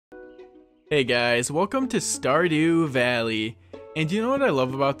Hey guys, welcome to Stardew Valley. And do you know what I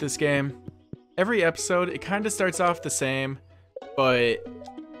love about this game? Every episode, it kind of starts off the same, but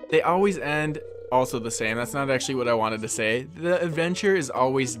they always end also the same. That's not actually what I wanted to say. The adventure is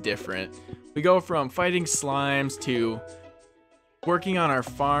always different. We go from fighting slimes to working on our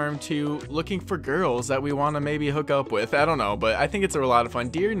farm to looking for girls that we want to maybe hook up with. I don't know, but I think it's a lot of fun.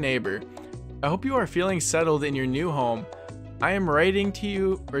 Dear neighbor, I hope you are feeling settled in your new home. I am writing to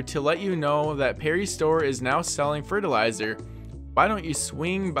you to let you know that Perry's store is now selling fertilizer. Why don't you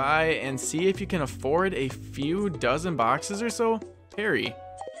swing by and see if you can afford a few dozen boxes or so? Perry.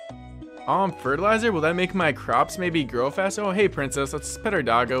 Fertilizer? Will that make my crops maybe grow fast? Oh, hey princess, let's pet our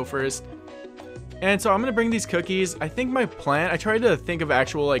doggo first. And so I'm gonna bring these cookies. I think my plan, I tried to think of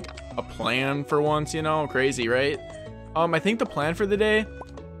actual like a plan for once, you know, crazy, right? I think the plan for the day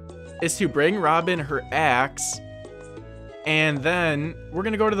is to bring Robin her axe, and then we're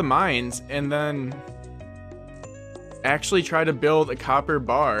gonna go to the mines and then actually try to build a copper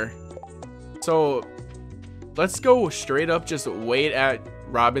bar. So let's go straight up, just wait at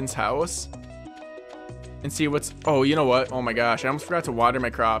Robin's house and see what's, oh, you know what? Oh my gosh, I almost forgot to water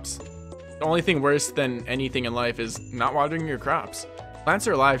my crops. The only thing worse than anything in life is not watering your crops. Plants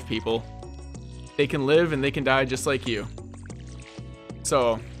are alive, people. They can live and they can die just like you.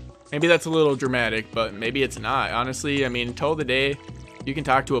 So maybe that's a little dramatic, but maybe it's not. Honestly, I mean, until the day you can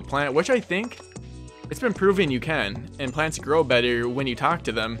talk to a plant, which I think it's been proven you can, and plants grow better when you talk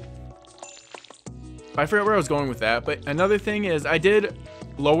to them. I forgot where I was going with that, but another thing is I did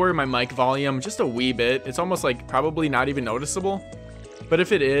lower my mic volume just a wee bit. It's almost like probably not even noticeable, but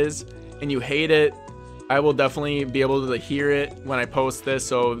if it is and you hate it, I will definitely be able to hear it when I post this,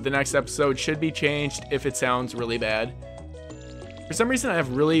 so the next episode should be changed if it sounds really bad. For some reason, I have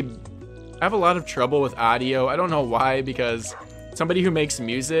a lot of trouble with audio. I don't know why, because somebody who makes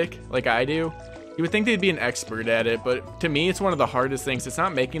music like I do, you would think they'd be an expert at it, but to me, it's one of the hardest things. It's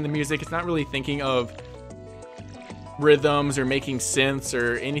not making the music. It's not really thinking of rhythms or making synths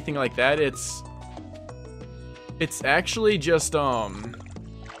or anything like that. It's actually just the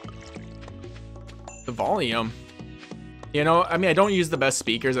volume. You know, I mean, I don't use the best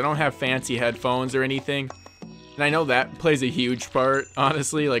speakers. I don't have fancy headphones or anything. And I know that plays a huge part,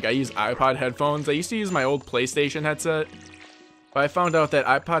 honestly. Like, I use iPod headphones. I used to use my old PlayStation headset, but I found out that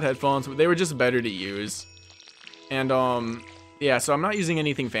iPod headphones, they were just better to use. And, yeah, so I'm not using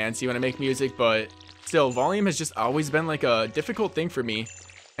anything fancy when I make music, but still, volume has just always been, like, a difficult thing for me.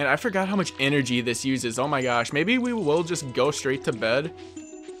 And I forgot how much energy this uses. Oh my gosh, maybe we will just go straight to bed.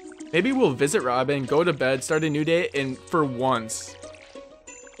 Maybe we'll visit Robin, go to bed, start a new day, and for once,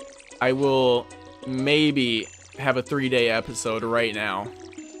 I will maybe have a 3-day episode right now.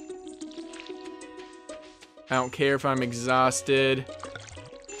 I don't care if I'm exhausted.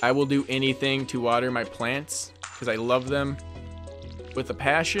 I will do anything to water my plants because I love them with a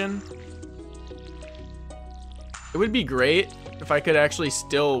passion. It would be great if I could actually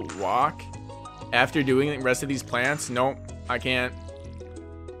still walk after doing the rest of these plants. Nope, I can't.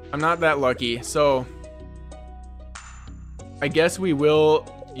 I'm not that lucky. So I guess we will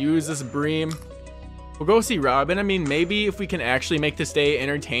use this bream. We'll go see Robin. I mean, maybe if we can actually make this day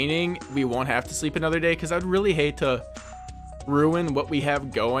entertaining, we won't have to sleep another day, because I'd really hate to ruin what we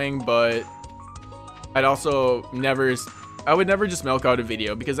have going, but I'd also I would never just milk out a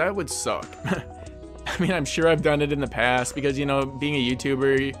video, because that would suck. I mean, I'm sure I've done it in the past, because, you know, being a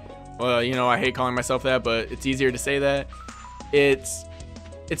YouTuber, well, you know, I hate calling myself that, but it's easier to say that. It's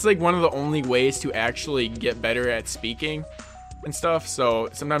like one of the only ways to actually get better at speaking and stuff, so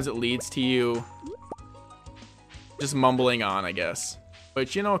sometimes it leads to you just mumbling on, I guess,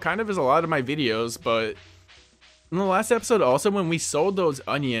 which, you know, kind of is a lot of my videos. But in the last episode also, when we sold those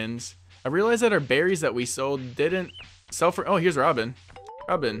onions, I realized that our berries that we sold didn't sell for, oh, here's Robin.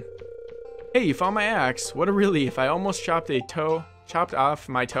 Robin, hey, you found my axe. What a relief. I almost chopped off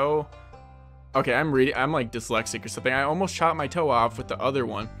my toe. Okay, I'm like dyslexic or something. I almost chopped my toe off with the other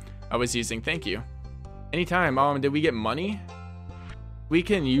one I was using. Thank you. Anytime. Did we get money? We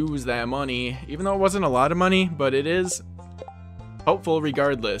can use that money, even though it wasn't a lot of money, but it is helpful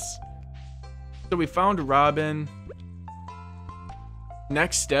regardless. So we found Robin.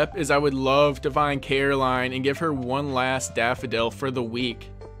 Next step is I would love to find Caroline and give her one last daffodil for the week.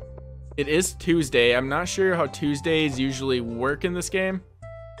 It is Tuesday. I'm not sure how Tuesdays usually work in this game.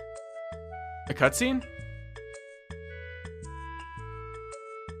 A cutscene?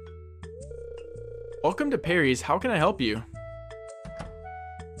 Welcome to Perry's. How can I help you?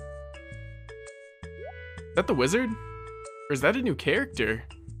 Is that the wizard? Or is that a new character?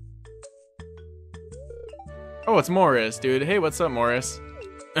 Oh, it's Morris, dude. Hey, what's up, Morris?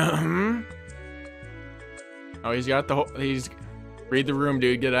 Oh, he's got the whole... Read the room,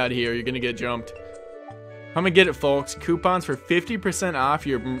 dude. Get out of here. You're gonna get jumped. Come and get it, folks. Coupons for 50% off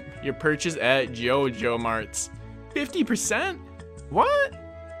your purchase at JoJo Marts. 50%? What?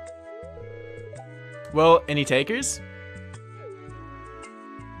 Well, any takers?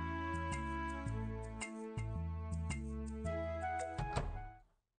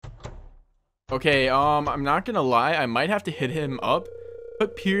 Okay, I'm not gonna lie, I might have to hit him up,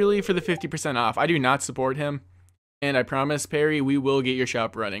 but purely for the 50% off. I do not support him, and I promise, Perry, we will get your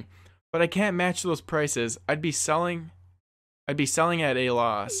shop running. But I can't match those prices. I'd be selling at a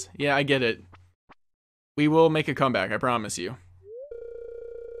loss. Yeah, I get it. We will make a comeback, I promise you.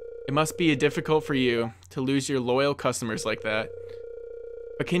 It must be difficult for you to lose your loyal customers like that.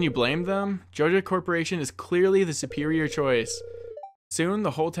 But can you blame them? JoJo Corporation is clearly the superior choice. Soon,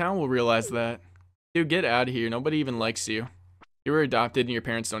 the whole town will realize that. Dude, get out of here. Nobody even likes you. You were adopted and your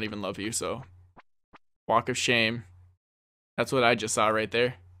parents don't even love you, so... Walk of shame. That's what I just saw right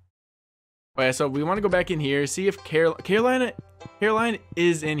there. Okay, so we want to go back in here, see if Caroline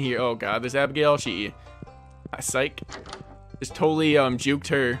is in here. Oh god, this Abigail, she... Psych. Just totally juked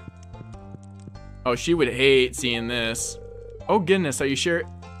her. Oh, she would hate seeing this. Oh goodness, are you sure?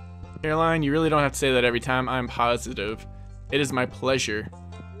 Caroline, you really don't have to say that every time. I'm positive. It is my pleasure.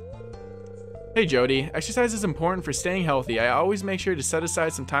 Hey Jody, exercise is important for staying healthy. I always make sure to set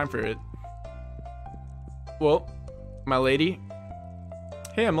aside some time for it. Well, my lady.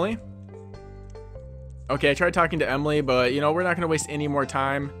 Hey Emily. Okay, I tried talking to Emily, but you know, we're not gonna waste any more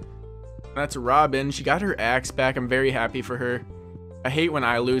time. That's Robin. She got her axe back. I'm very happy for her. I hate when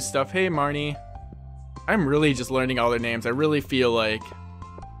I lose stuff. Hey Marnie. I'm really just learning all their names. I really feel like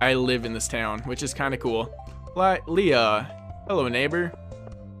I live in this town, which is kind of cool. Leah. Hello, neighbor.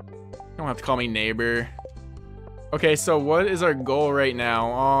 You don't have to call me neighbor. Okay, so what is our goal right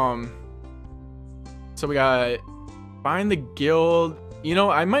now? So we got find the guild. You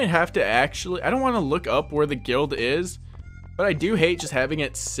know, I might have to actually... I don't want to look up where the guild is, but I do hate just having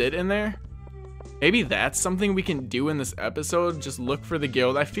it sit in there. Maybe that's something we can do in this episode. Just look for the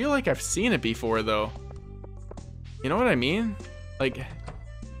guild. I feel like I've seen it before, though. You know what I mean? Like...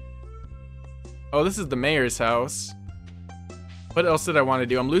 Oh, this is the mayor's house. What else did I want to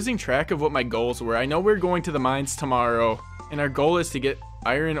do? I'm losing track of what my goals were. I know we're going to the mines tomorrow, and our goal is to get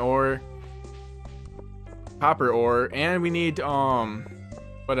iron ore, copper ore, and we need,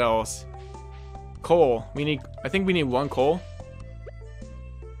 what else? Coal. I think we need 1 coal.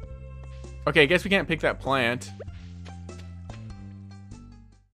 Okay, I guess we can't pick that plant.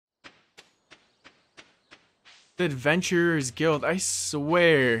 The Adventurers Guild, I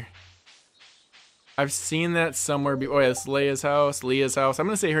swear. I've seen that somewhere before. Oh, yeah, it's Leah's house. I'm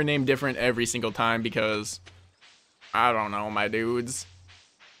gonna say her name different every single time because I don't know, my dudes.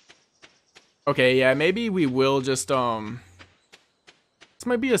 Okay, yeah, maybe we will just this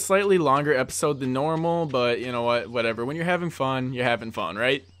might be a slightly longer episode than normal, but you know what? Whatever. When you're having fun,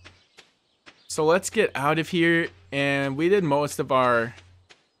 right? So let's get out of here, and we did mostly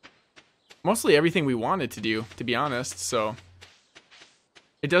everything we wanted to do, to be honest, so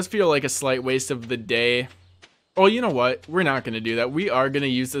it does feel like a slight waste of the day. Oh, you know what? We're not going to do that. We are going to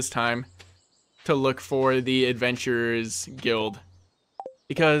use this time to look for the Adventurers Guild.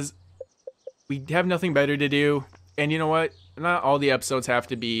 Because we have nothing better to do. And you know what? Not all the episodes have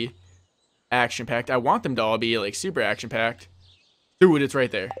to be action-packed. I want them to all be, like, super action-packed. Dude, it's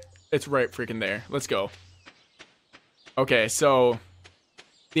right there. It's right freaking there. Let's go. Okay, so...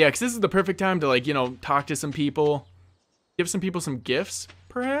 Yeah, because this is the perfect time to, like, you know, talk to some people. Give some people some gifts.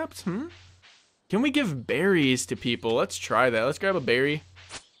 Perhaps? Can we give berries to people? Let's try that. Let's grab a berry.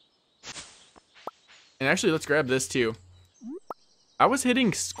 And actually, let's grab this too. I was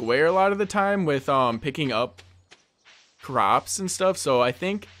hitting square a lot of the time with picking up crops and stuff. So I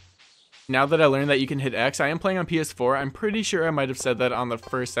think now that I learned that you can hit X, I am playing on PS4. I'm pretty sure I might have said that on the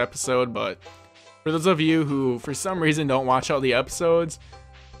first episode. But for those of you who, for some reason, don't watch all the episodes,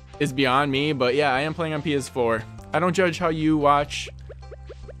 is beyond me. But yeah, I am playing on PS4. I don't judge how you watch.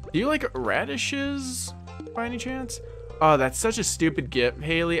 Do you like radishes by any chance? Oh, that's such a stupid gift.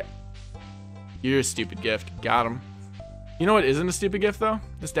 Haley, you're a stupid gift. Got him. You know what isn't a stupid gift, though?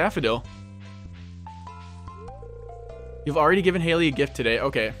 This daffodil. You've already given Haley a gift today.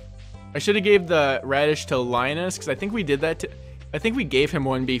 Okay. I should have gave the radish to Linus, because I think we did that. I think we gave him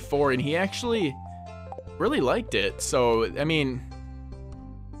one before, and he actually really liked it. So, I mean,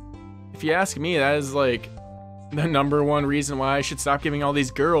 if you ask me, that is like the #1 reason why I should stop giving all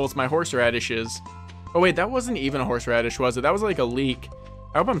these girls my horseradishes. Oh wait, that wasn't even a horseradish, was it? That was like a leek.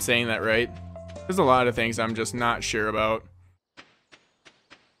 I hope I'm saying that right. There's a lot of things I'm just not sure about.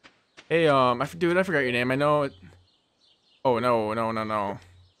 Hey, dude, I forgot your name. I know it. Oh, no, no, no, no.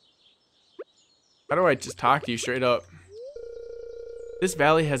 How do I just talk to you straight up? This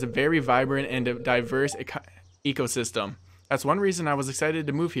valley has a very vibrant and a diverse ecosystem. That's one reason I was excited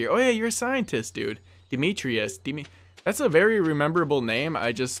to move here. Oh, yeah, you're a scientist, dude. Demetrius. That's a very rememberable name.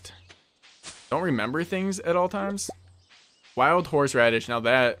 I just don't remember things at all times. Wild horseradish. Now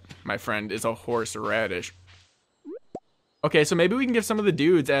that, my friend, is a horseradish. Okay, so maybe we can give some of the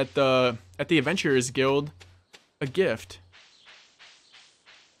dudes at the Adventurers Guild a gift.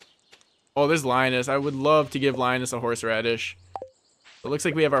 Oh, there's Linus. I would love to give Linus a horseradish. It looks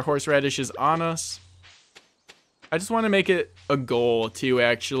like we have our horseradishes on us. I just want to make it a goal to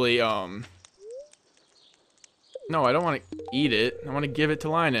actually, no, I don't want to eat it. I want to give it to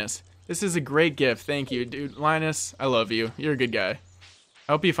Linus. This is a great gift. Thank you, dude. Linus, I love you. You're a good guy.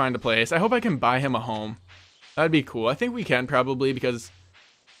 I hope you find a place. I hope I can buy him a home. That'd be cool. I think we can probably, because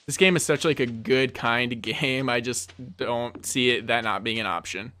this game is such like a good kind of game. I just don't see that not being an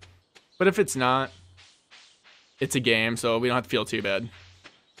option. But if it's not, it's a game, so we don't have to feel too bad.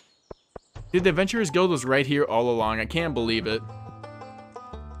 Dude, the Adventurers Guild was right here all along. I can't believe it.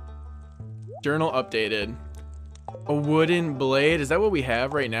 Journal updated. A wooden blade. Is that what we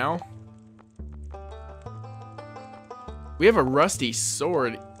have right now? We have a rusty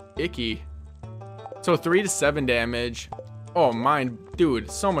sword. Icky. So 3 to 7 damage. Oh, mine.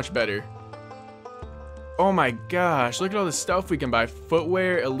 Dude, so much better. Oh my gosh. Look at all the stuff we can buy.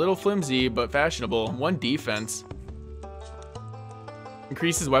 Footwear, a little flimsy, but fashionable. 1 defense.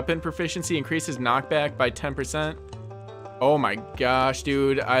 Increases weapon proficiency. Increases knockback by 10%. Oh my gosh,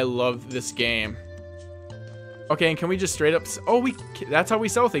 dude. I love this game. Okay, and can we just straight up... Oh, that's how we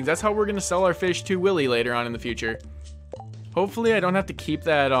sell things. That's how we're going to sell our fish to Willy later on in the future. Hopefully, I don't have to keep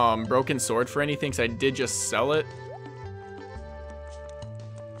that broken sword for anything, because I did just sell it.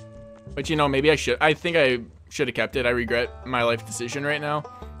 But, you know, maybe I should. I think I should have kept it. I regret my life decision right now.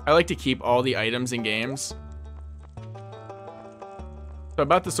 I like to keep all the items in games. So,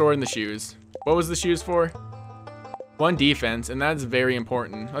 about the sword and the shoes. What was the shoes for? 1 defense, and that's very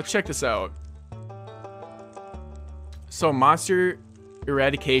important. Let's check this out. So, monster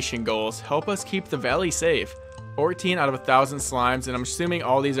eradication goals. Help us keep the valley safe. 14 out of 1,000 slimes, and I'm assuming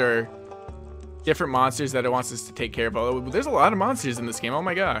all these are different monsters that it wants us to take care of. Oh, there's a lot of monsters in this game. Oh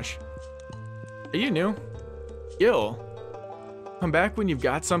my gosh. Are you new? Gil. Come back when you've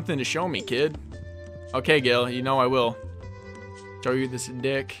got something to show me, kid. Okay, Gil, you know I will. Show you this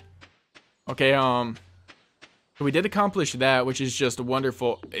dick. Okay, so we did accomplish that, which is just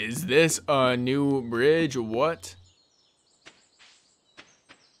wonderful. Is this a new bridge? What?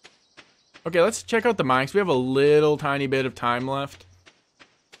 Okay, let's check out the mines. We have a little tiny bit of time left.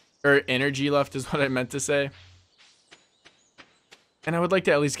 Or energy left is what I meant to say. And I would like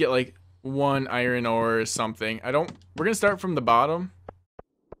to at least get like 1 iron ore or something. We're going to start from the bottom.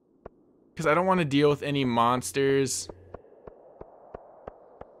 Because I don't want to deal with any monsters.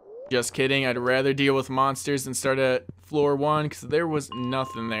 Just kidding. I'd rather deal with monsters than start at floor 1 because there was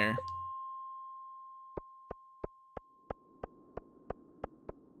nothing there.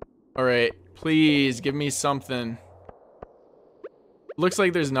 Alright, please give me something. Looks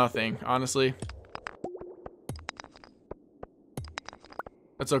like there's nothing, honestly.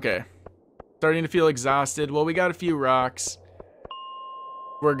 That's okay. Starting to feel exhausted. Well, we got a few rocks.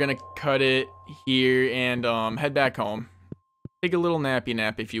 We're gonna cut it here and head back home. Take a little nappy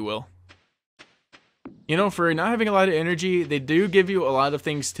nap, if you will. You know, for not having a lot of energy, they do give you a lot of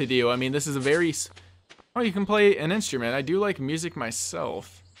things to do. I mean, this is a very... Oh, you can play an instrument. I do like music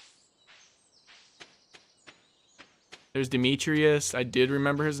myself. There's Demetrius. I did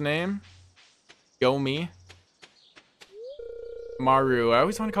remember his name. Go me. Maru. I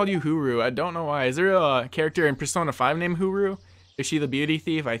always want to call you Huru. I don't know why. Is there a character in Persona 5 named Huru? Is she the beauty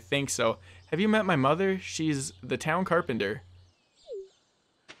thief? I think so. Have you met my mother? She's the town carpenter.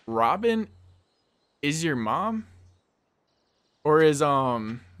 Robin is your mom? Or is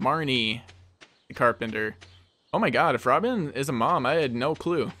Marnie the carpenter? Oh my god, if Robin is a mom, I had no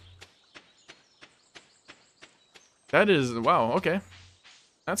clue. That is, wow, okay.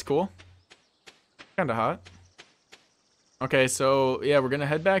 That's cool. Kinda hot. Okay, so, yeah, we're gonna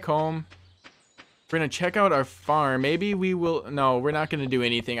head back home. We're gonna check out our farm. Maybe we will, no, we're not gonna do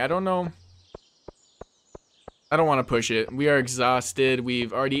anything. I don't know. I don't want to push it. We are exhausted.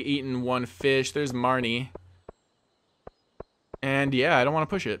 We've already eaten 1 fish. There's Marnie. And, yeah, I don't want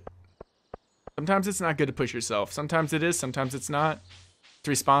to push it. Sometimes it's not good to push yourself. Sometimes it is, sometimes it's not. It's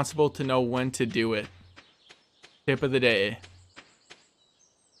responsible to know when to do it. Tip of the day.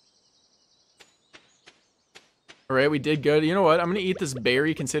 All right, we did good. You know what? I'm gonna eat this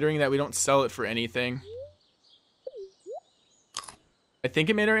berry considering that we don't sell it for anything. I think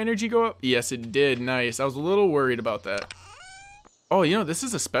it made our energy go up. Yes, it did. Nice. I was a little worried about that. Oh, you know, this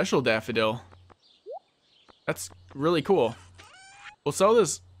is a special daffodil. That's really cool. We'll sell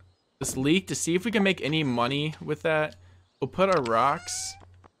this leek to see if we can make any money with that. We'll put our rocks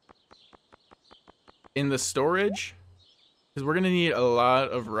in the storage because we're gonna need a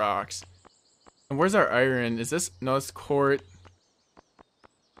lot of rocks. And where's our iron? Is this? No, it's quart.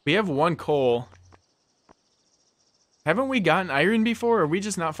 We have 1 coal. Haven't we gotten iron before, or are we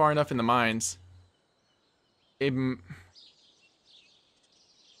just not far enough in the mines? Okay,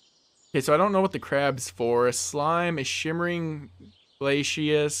 so I don't know what the crab's for. A slime, a shimmering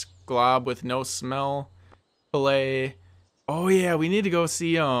glacius glob with no smell. Fillet. Oh yeah, we need to go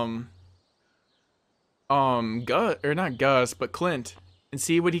see Gus, or not Gus, but Clint, and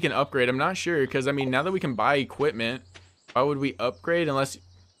see what he can upgrade. I'm not sure, because I mean, now that we can buy equipment, why would we upgrade unless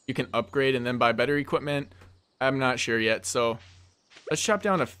you can upgrade and then buy better equipment? I'm not sure yet. So let's chop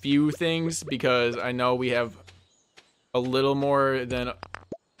down a few things because I know we have a little more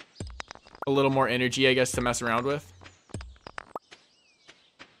energy, I guess, to mess around with.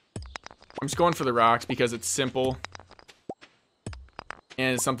 I'm just going for the rocks because it's simple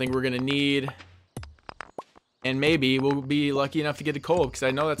and it's something we're gonna need. And maybe we'll be lucky enough to get a coal because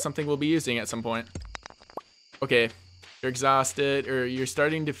I know that's something we'll be using at some point. Okay, you're exhausted, or you're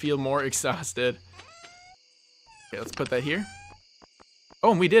starting to feel more exhausted. Okay, let's put that here.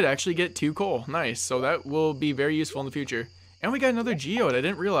 Oh, and we did actually get 2 coal. Nice. So that will be very useful in the future. And we got another geode. I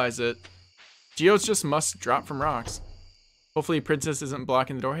didn't realize it. Geodes just must drop from rocks. Hopefully Princess isn't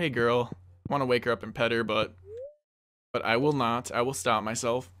blocking the door. Hey, girl. I want to wake her up and pet her, but I will not. I will stop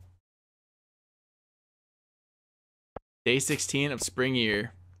myself. Day 16 of spring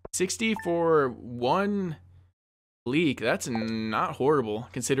year. 60 for 1 leek. That's not horrible,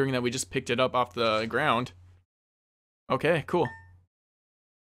 considering that we just picked it up off the ground. Okay, cool.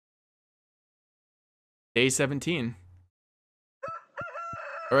 Day 17.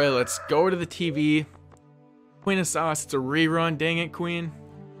 Alright, let's go to the TV. Queen of Sauce, it's a rerun, dang it, Queen.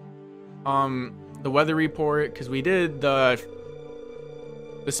 The weather report, because we did the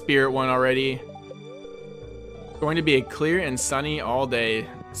spirit one already. Going to be a clear and sunny all day.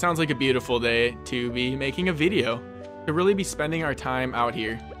 Sounds like a beautiful day to be making a video. To really be spending our time out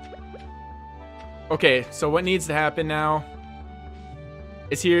here. Okay, so what needs to happen now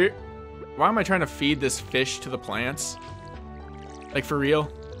is here. Why am I trying to feed this fish to the plants? Like, for real?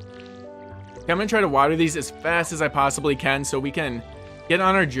 Okay, I'm gonna try to water these as fast as I possibly can so we can get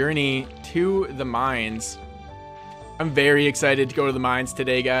on our journey to the mines. I'm very excited to go to the mines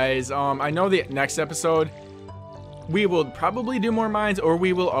today, guys. I know the next episode we will probably do more mines, or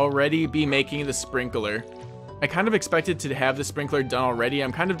we will already be making the sprinkler. I kind of expected to have the sprinkler done already.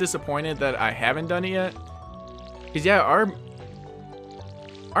 I'm kind of disappointed that I haven't done it yet. Because yeah, our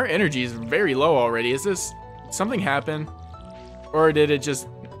energy is very low already. Is this something happen? Or does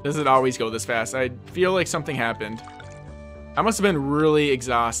it always go this fast? I feel like something happened. I must have been really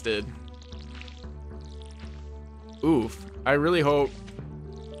exhausted. Oof. I really hope.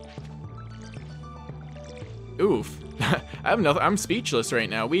 Oof. I have nothing. I'm speechless right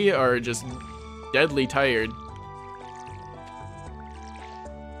now. We are just deadly tired.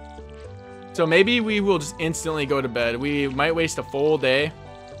 So maybe we will just instantly go to bed. We might waste a full day,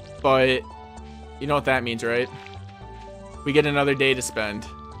 but you know what that means, right? We get another day to spend.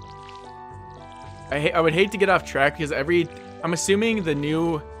 I would hate to get off track because I'm assuming the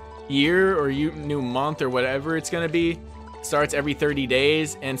new year or new month or whatever it's gonna be starts every 30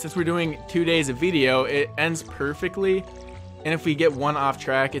 days, and since we're doing 2 days of video, it ends perfectly. And if we get one off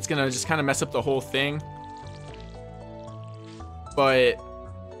track, it's gonna just kind of mess up the whole thing. But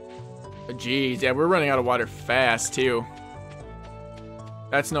geez, yeah, we're running out of water fast too.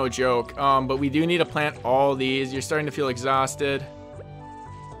 That's no joke. But we do need to plant all these. You're starting to feel exhausted.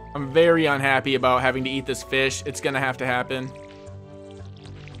 I'm very unhappy about having to eat this fish. It's gonna have to happen.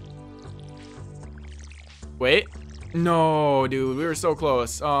 Wait. No, dude, we were so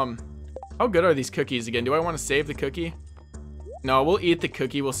close. How good are these cookies again? Do I want to save the cookie? No, we'll eat the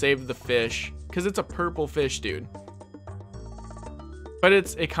cookie. We'll save the fish because it's a purple fish, dude. But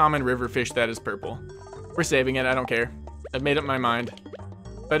it's a common river fish that is purple. We're saving it. I don't care. I've made up my mind.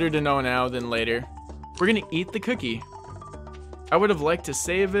 Better to know now than later. We're gonna eat the cookie. I would have liked to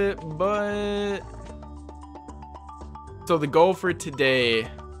save it, but... So the goal for today,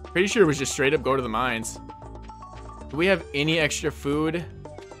 pretty sure it was just straight up go to the mines. Do we have any extra food?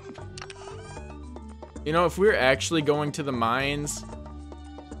 You know, if we're actually going to the mines,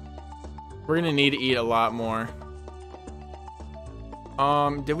 we're gonna need to eat a lot more.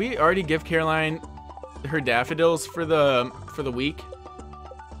 Did we already give Caroline her daffodils for the week?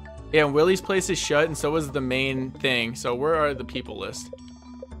 Yeah, Willie's place is shut, and so was the main thing. So where are the people list?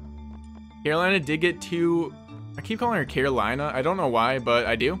 Carolina did get 2. I keep calling her Carolina. I don't know why, but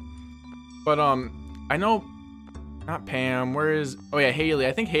I do. But I know, not Pam. Where is? Oh yeah, Haley.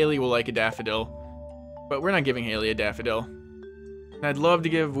 I think Haley will like a daffodil, but we're not giving Haley a daffodil. And I'd love to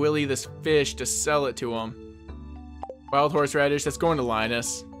give Willie this fish to sell it to him. Wild horseradish. That's going to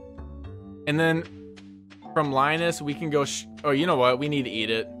Linus. And then from Linus, we can go. Oh, you know what? We need to eat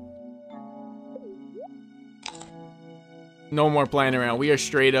it. No more playing around. We are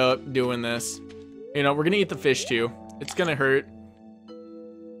straight up doing this. You know, we're gonna eat the fish too. It's gonna hurt.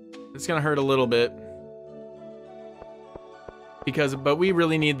 It's gonna hurt a little bit. But we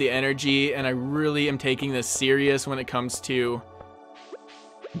really need the energy, and I really am taking this serious when it comes to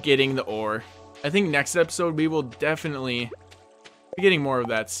getting the ore. I think next episode we will definitely be getting more of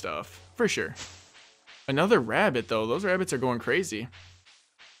that stuff. For sure. Another rabbit though. Those rabbits are going crazy.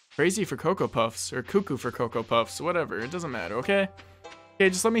 Crazy for Cocoa Puffs, or cuckoo for Cocoa Puffs, whatever. It doesn't matter, okay? Okay,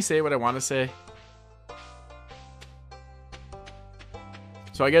 just let me say what I want to say.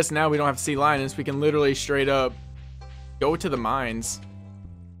 So I guess now we don't have to see Linus. We can literally straight up go to the mines.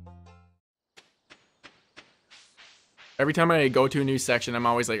 Every time I go to a new section, I'm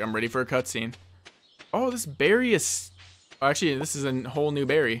always like, I'm ready for a cutscene. Oh, this berry is... Actually, this is a whole new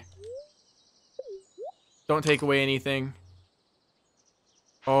berry. Don't take away anything.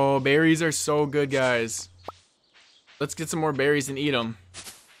 Oh, berries are so good, guys. Let's get some more berries and eat them.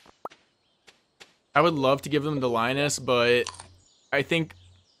 I would love to give them to Linus, but I think...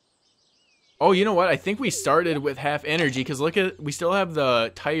 Oh, you know what? I think we started with half energy, because look at... We still have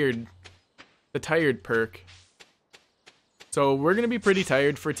the tired perk. So we're going to be pretty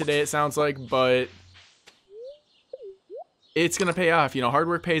tired for today, it sounds like, but... It's going to pay off. You know, hard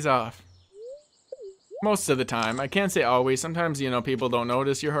work pays off. Most of the time. I can't say always. Sometimes, you know, people don't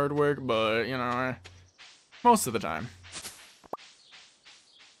notice your hard work, but, you know, most of the time.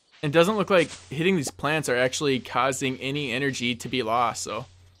 It doesn't look like hitting these plants are actually causing any energy to be lost, so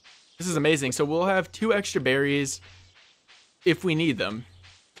this is amazing. So we'll have 2 extra berries if we need them.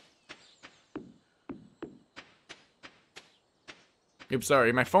 Oops,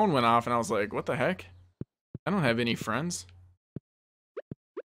 sorry. My phone went off and I was like, what the heck? I don't have any friends.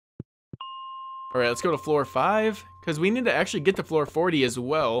 Alright, let's go to floor 5, because we need to actually get to floor 40 as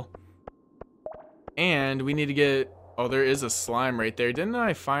well. And we need to get... Oh, there is a slime right there. Didn't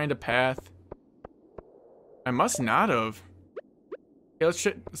I find a path? I must not have. Okay,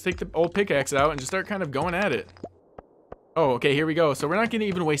 let's take the old pickaxe out and just start kind of going at it. Oh, okay, here we go. So we're not going to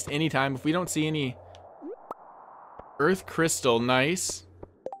even waste any time if we don't see any... Earth crystal, nice.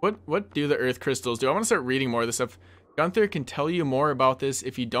 What do the earth crystals do? I want to start reading more of this stuff. Gunther can tell you more about this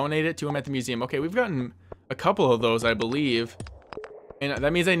if you donate it to him at the museum. Okay, we've gotten a couple of those, I believe. And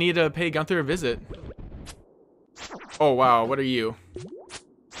that means I need to pay Gunther a visit. Oh, wow. What are you?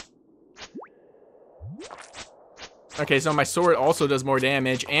 Okay, so my sword also does more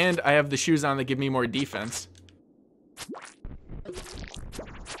damage, and I have the shoes on that give me more defense.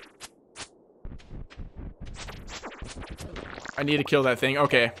 I need to kill that thing.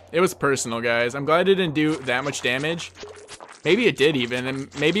 Okay, it was personal, guys. I'm glad it didn't do that much damage. Maybe it did even,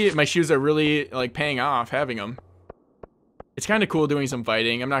 and maybe my shoes are really like paying off having them. It's kind of cool doing some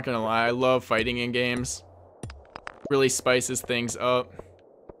fighting. I'm not gonna lie. I love fighting in games. Really spices things up.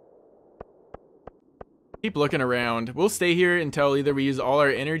 Keep looking around. We'll stay here until either we use all our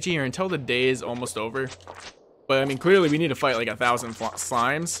energy or until the day is almost over. But I mean, clearly we need to fight like 1,000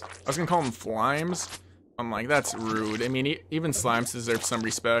 slimes. I was gonna call them flimes. I'm like, that's rude. I mean, even slimes deserve some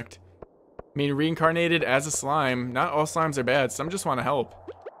respect. I mean, reincarnated as a slime. Not all slimes are bad. Some just want to help.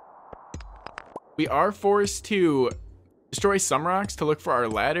 We are forced to destroy some rocks to look for our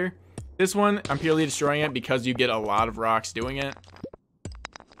ladder. This one, I'm purely destroying it because you get a lot of rocks doing it.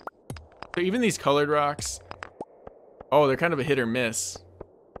 So even these colored rocks, oh, they're kind of a hit or miss.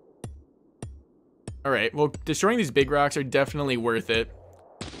 All right, well, destroying these big rocks are definitely worth it.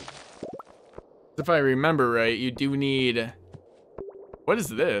 If I remember right, you do need... What is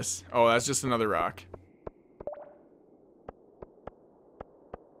this? Oh, that's just another rock.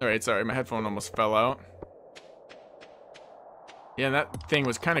 Alright, sorry, my headphone almost fell out. Yeah, that thing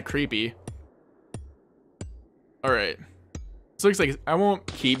was kind of creepy. Alright. This looks like I won't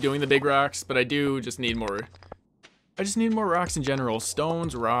keep doing the big rocks, but I do just need more. I just need more rocks in general.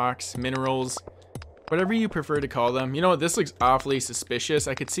 Stones, rocks, minerals, whatever you prefer to call them. You know what? This looks awfully suspicious.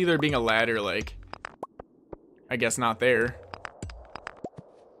 I could see there being a ladder, like... I guess not there.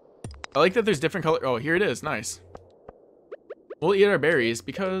 I like that there's different color. Oh, here it is. Nice. We'll eat our berries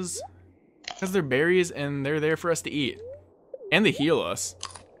because they're berries and they're there for us to eat. And they heal us.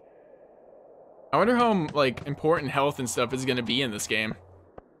 I wonder how, like, important health and stuff is going to be in this game.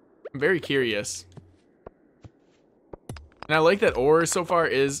 I'm very curious. And I like that ore so far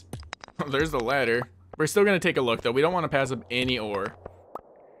is... Oh, there's the ladder. We're still going to take a look, though. We don't want to pass up any ore.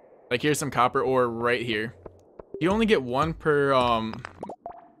 Like, here's some copper ore right here. You only get one per,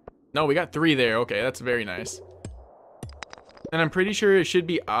 No, we got 3 there. Okay, that's very nice. And I'm pretty sure it should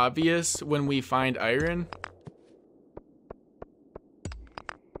be obvious when we find iron.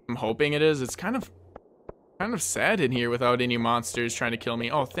 I'm hoping it is. It's kind of sad in here without any monsters trying to kill me.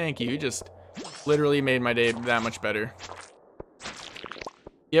 Oh, thank you. You just literally made my day that much better.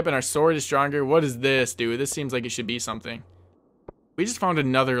 Yep, and our sword is stronger. What is this, dude? This seems like it should be something. We just found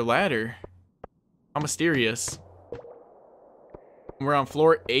another ladder. How mysterious. We're on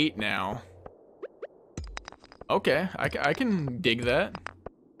floor 8 now. Okay, I can dig that.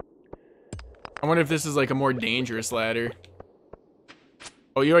 I wonder if this is like a more dangerous ladder.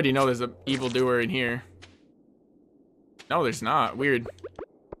 Oh, you already know there's an evildoer in here. No, there's not. Weird.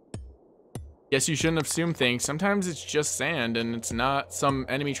 Guess you shouldn't assume things. Sometimes it's just sand and it's not some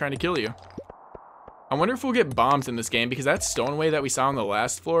enemy trying to kill you. I wonder if we'll get bombs in this game because that stoneway that we saw on the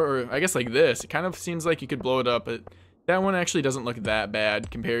last floor, or I guess like this, it kind of seems like you could blow it up, but that one actually doesn't look that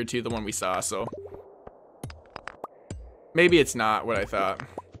bad compared to the one we saw, so maybe it's not what I thought.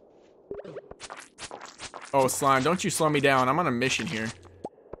 Oh, slime, don't you slow me down. I'm on a mission here.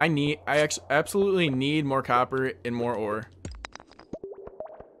 I absolutely need more copper and more ore.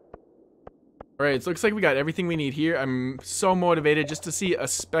 Alright, it looks like we got everything we need here. I'm so motivated just to see a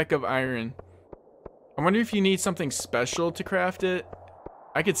speck of iron. I wonder if you need something special to craft it.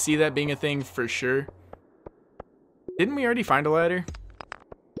 I could see that being a thing for sure. Didn't we already find a ladder?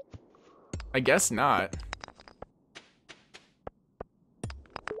 I guess not.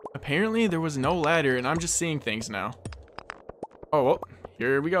 Apparently there was no ladder and I'm just seeing things now. Oh, well,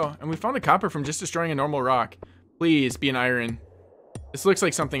 here we go. And we found a copper from just destroying a normal rock. Please be an iron. This looks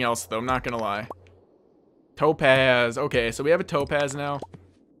like something else though, I'm not gonna lie. Topaz. Okay, so we have a topaz now.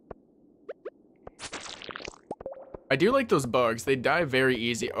 I do like those bugs. They die very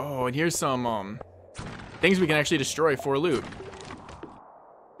easy. Oh, and here's some things we can actually destroy for loot.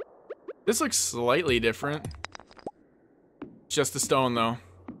 This looks slightly different. It's just a stone though.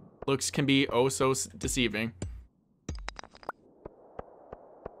 Looks can be oh so deceiving.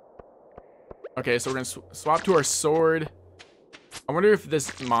 Okay, so we're gonna swap to our sword. I wonder if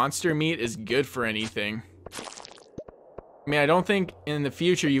this monster meat is good for anything. I mean, I don't think in the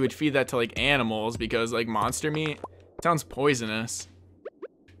future you would feed that to like animals because like monster meat sounds poisonous.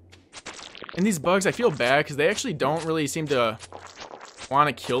 And these bugs, I feel bad because they actually don't really seem to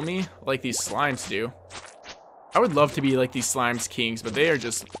want to kill me like these slimes do. I would love to be like these slimes kings, but they are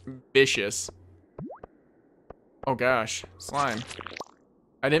just vicious. Oh gosh, slime.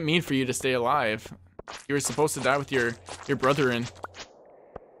 I didn't mean for you to stay alive. You were supposed to die with your brethren.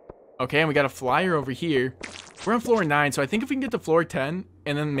 Okay, and we got a flyer over here. We're on floor 9, so I think if we can get to floor 10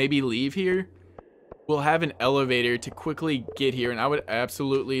 and then maybe leave here, we'll have an elevator to quickly get here, and I would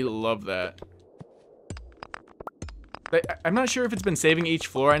absolutely love that. I'm not sure if it's been saving each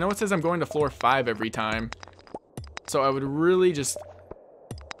floor. I know it says I'm going to floor 5 every time. So I would really just...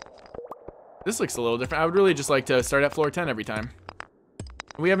 This looks a little different. I would really just like to start at floor 10 every time.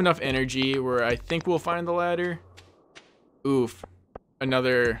 We have enough energy where I think we'll find the ladder. Oof.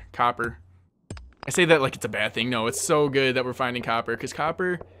 Another copper. I say that like it's a bad thing. No, it's so good that we're finding copper, because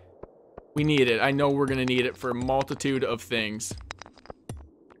copper, we need it. I know we're going to need it for a multitude of things.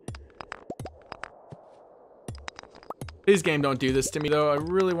 Please, game, don't do this to me, though. I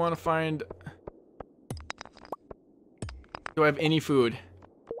really want to find... Do I have any food?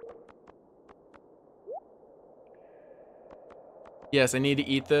 Yes, I need to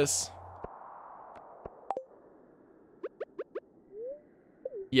eat this.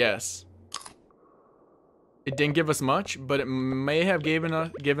 Yes. It didn't give us much, but it may have given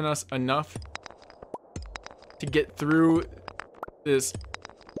us enough to get through this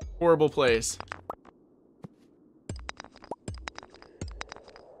horrible place.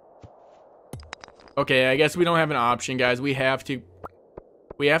 Okay, I guess we don't have an option, guys. We have to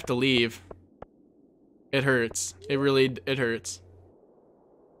leave. It hurts. It hurts.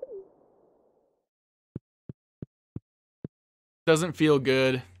 Doesn't feel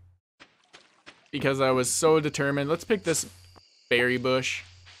good because I was so determined. Let's pick this berry bush.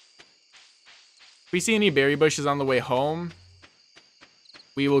 If we see any berry bushes on the way home,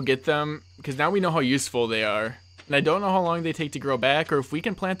 we will get them because now we know how useful they are. And I don't know how long they take to grow back or if we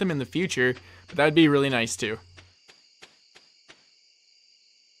can plant them in the future, but that'd be really nice too.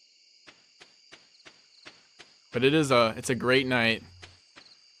 But it's a great night.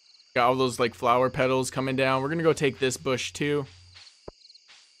 Got all those like flower petals coming down. We're gonna go take this bush too.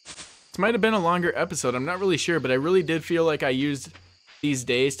 This might have been a longer episode, I'm not really sure, but I really did feel like I used these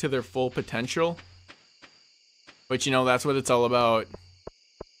days to their full potential. But you know, that's what it's all about.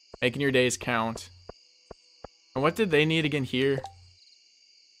 Making your days count. And what did they need again here?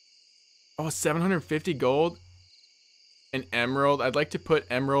 Oh, 750 gold. An emerald. I'd like to put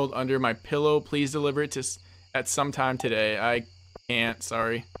emerald under my pillow. Please deliver it to at some time today. I can't,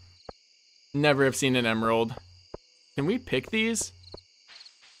 sorry. Never have seen an emerald. Can we pick these?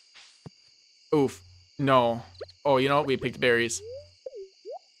 Oof. No. Oh, you know what? We picked berries.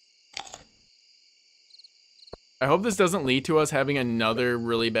 I hope this doesn't lead to us having another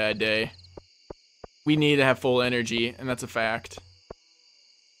really bad day. We need to have full energy, and that's a fact.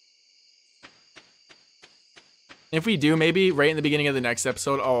 If we do, maybe right in the beginning of the next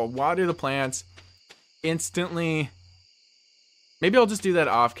episode, I'll water the plants instantly. Maybe I'll just do that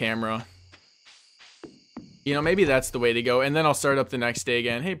off camera. You know, maybe that's the way to go. And then I'll start up the next day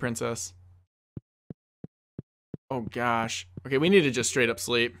again. Hey, princess. Oh, gosh. Okay, we need to just straight up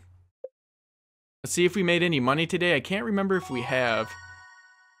sleep. Let's see if we made any money today. I can't remember if we have.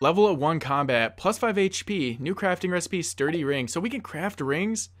 Level at 1 combat, plus 5 HP, new crafting recipe, sturdy ring. So we can craft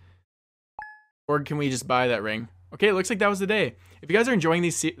rings? Or can we just buy that ring? Okay, it looks like that was the day. If you guys are enjoying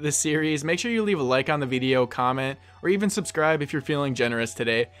this series, make sure you leave a like on the video, comment, or even subscribe if you're feeling generous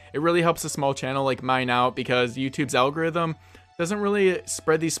today. It really helps a small channel like mine out because YouTube's algorithm doesn't really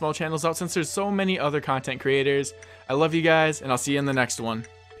spread these small channels out since there's so many other content creators. I love you guys, and I'll see you in the next one.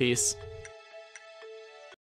 Peace.